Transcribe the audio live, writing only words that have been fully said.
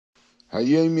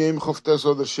Hayom Yom Choftes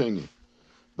Adar Sheni.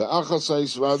 Be'achas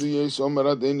ha'isvadu yes omer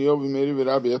adeni yovi meri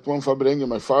v'Rabbi. At one farbrengen,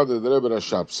 my father, the Rebbe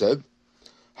Rashab, said,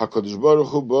 HaKadosh Baruch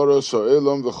Hu boro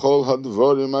so'elam v'chol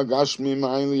hadvorim agashmi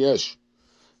ma'ayin liyesh.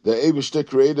 The Eibishter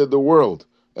created the world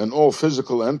and all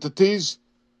physical entities,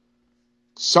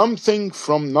 something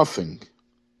from nothing.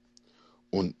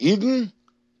 Und Eden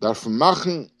darf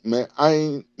machen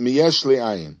miyesh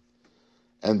li'ayin.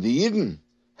 And the Eden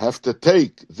have to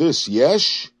take this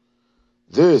yesh,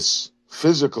 this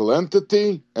physical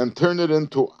entity, and turn it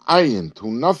into ayin, to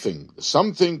nothing.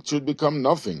 Something should become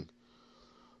nothing.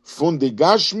 Von die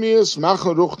Gashmias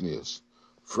machen Ruchnias.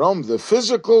 From the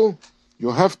physical,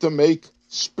 you have to make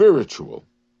spiritual.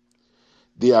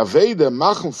 Die avodah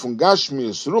machen von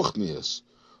Gashmias Ruchnias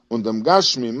und dem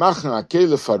Gashmi machen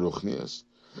akele Faruchnias.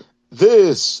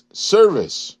 This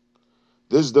service,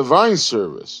 this divine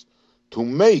service, to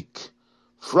make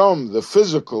from the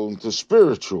physical into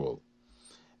spiritual,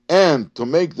 and to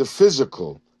make the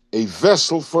physical a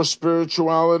vessel for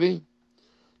spirituality,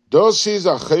 this is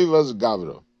a chayvas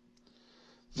gavra.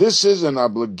 This is an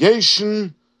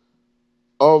obligation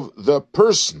of the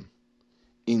person.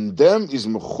 In them is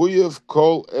mechuyev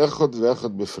kol echad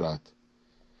vechad befrat.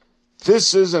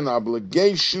 This is an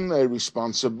obligation, a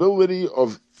responsibility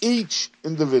of each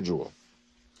individual.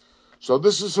 So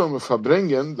this is from a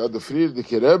farbrengen that the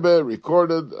Friedrich Rebbe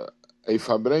recorded, a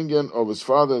farbrengen of his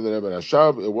father, the Rebbe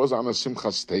Rashab. It was on a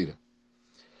Sichos.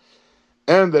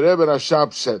 And the Rebbe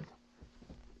Rashab said,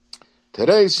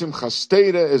 today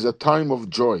Sichos is a time of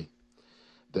joy.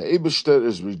 The Eibishter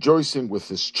is rejoicing with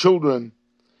his children,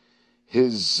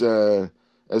 his,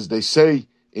 as they say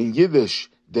in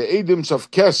Yiddish, the Edims of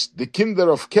Kest, the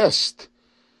Kinder of Kest,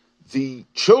 the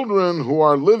children who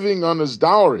are living on his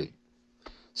dowry.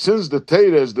 Since the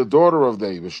Torah is the daughter of the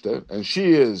Eibishter, and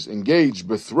she is engaged,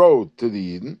 betrothed to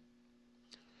the Yidden,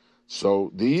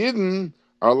 so the Yidden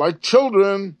are like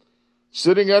children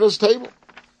sitting at his table.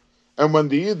 And when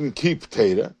the Yidden keep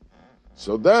Torah,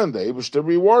 so then the Eibishter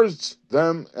rewards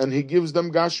them, and he gives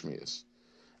them Gashmias.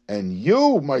 And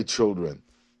you, my children,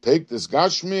 take this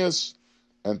Gashmias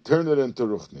and turn it into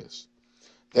Ruchnias.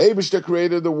 The Eibishter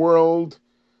created the world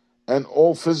and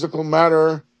all physical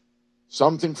matter,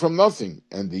 something from nothing.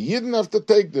 And the Yidden have to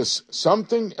take this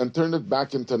something and turn it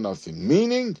back into nothing.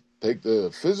 Meaning, take the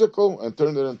physical and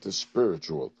turn it into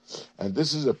spiritual. And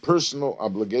this is a personal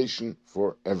obligation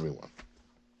for everyone.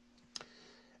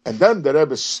 And then the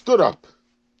Rebbe stood up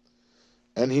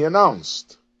and he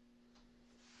announced,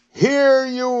 hear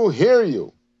you, hear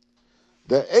you.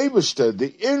 The Eibishter,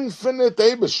 the infinite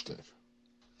Eibishter,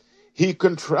 he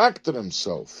contracted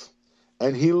himself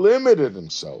and he limited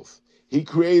himself. He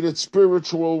created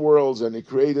spiritual worlds and he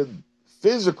created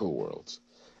physical worlds.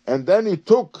 And then he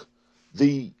took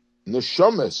the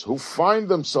neshamas who find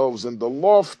themselves in the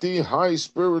lofty, high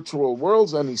spiritual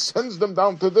worlds, and he sends them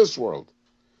down to this world,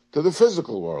 to the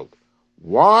physical world.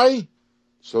 Why?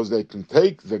 So they can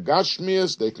take the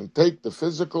gashmias, they can take the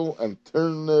physical and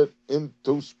turn it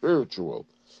into spiritual.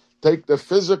 Take the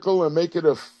physical and make it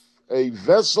a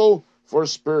vessel for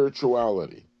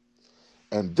spirituality.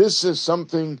 And this is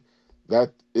something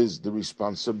that is the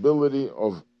responsibility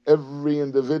of every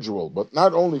individual, but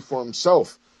not only for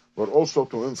himself, but also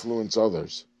to influence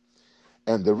others.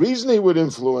 And the reason he would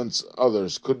influence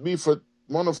others could be for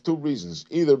one of two reasons,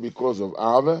 either because of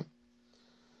Ava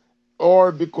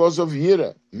or because of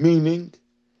Yira, meaning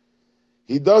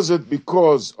he does it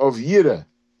because of Yira,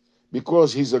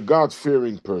 because he's a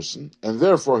God-fearing person, and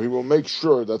therefore he will make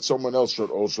sure that someone else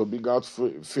should also be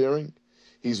God-fearing.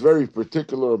 He's very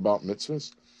particular about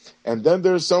mitzvahs. And then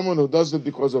there's someone who does it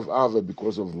because of Ava,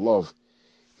 because of love.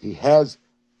 He has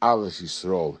Avos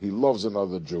Yisrael. He loves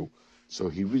another Jew, so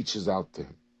he reaches out to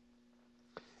him.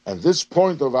 And this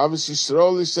point of Avos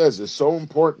Yisrael, he says, is so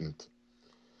important.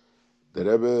 The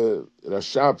Rebbe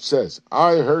Rashab says,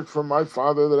 I heard from my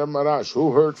father, the Rebbe Marash,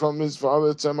 who heard from his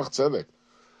father, Tzemach Tzedek,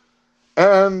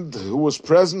 and who was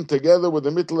present together with the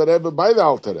Mittel Rebbe by the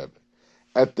Alter Rebbe.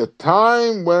 At the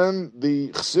time when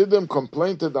the Chassidim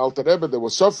complained to the Alter Rebbe, they were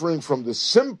suffering from the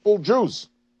simple Jews,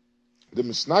 the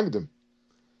Misnagdim.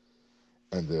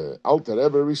 And the Alter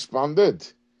Rebbe responded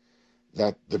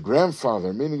that the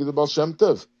grandfather, meaning the Baal Shem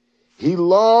Tov, he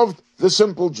loved the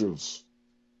simple Jews.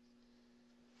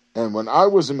 And when I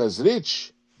was in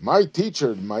Mezrich, my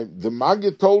teacher, the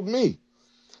Maggid told me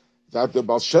that the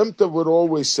Baal Shem Tov would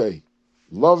always say,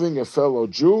 loving a fellow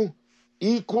Jew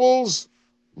equals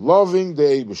loving the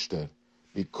Eibishter.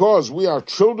 Because we are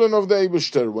children of the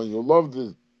Eibishter. When you love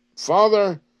the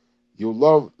father, you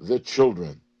love the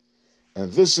children.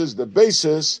 And this is the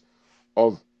basis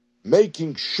of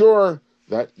making sure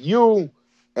that you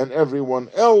and everyone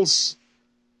else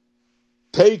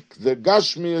take the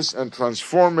Gashmias and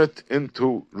transform it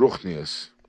into Ruchnias.